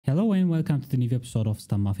Hello and welcome to the new episode of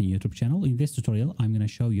Muffin YouTube channel. In this tutorial, I'm going to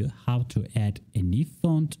show you how to add a new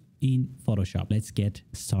font in Photoshop. Let's get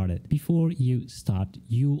started. Before you start,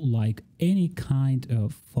 you like any kind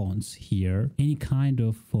of fonts here, any kind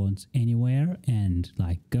of fonts anywhere, and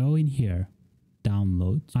like go in here,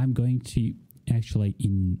 download. I'm going to actually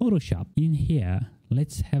in Photoshop in here,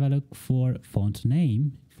 let's have a look for font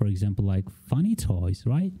name. For example, like Funny Toys,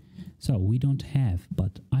 right? So we don't have,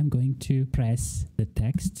 but I'm going to press the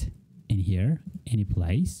text in here, any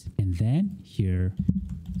place, and then here,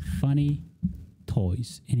 Funny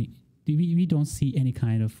Toys. We don't see any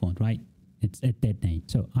kind of font, right? It's at that name.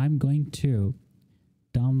 So I'm going to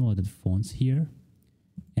download the fonts here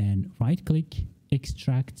and right click,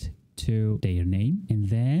 extract to their name, and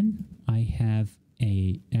then I have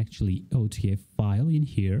a actually OTF file in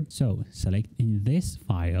here. So select in this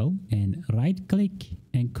file and right click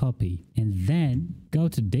and copy, and then go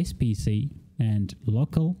to this PC and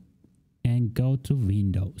local and go to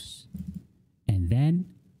Windows, and then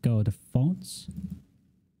go to fonts.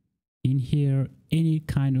 In here, any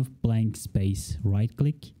kind of blank space, right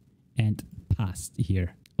click and paste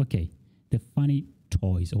here. Okay, the Funny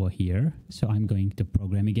Toys over here. So I'm going to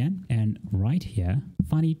program again and right here,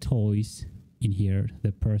 Funny Toys. In here,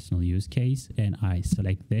 the personal use case, and I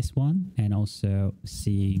select this one, and also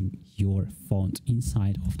seeing your font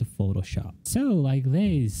inside of the Photoshop. So like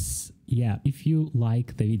this. Yeah, if you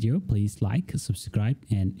like the video, please like, subscribe,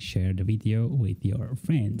 and share the video with your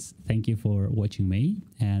friends. Thank you for watching me,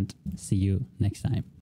 and see you next time.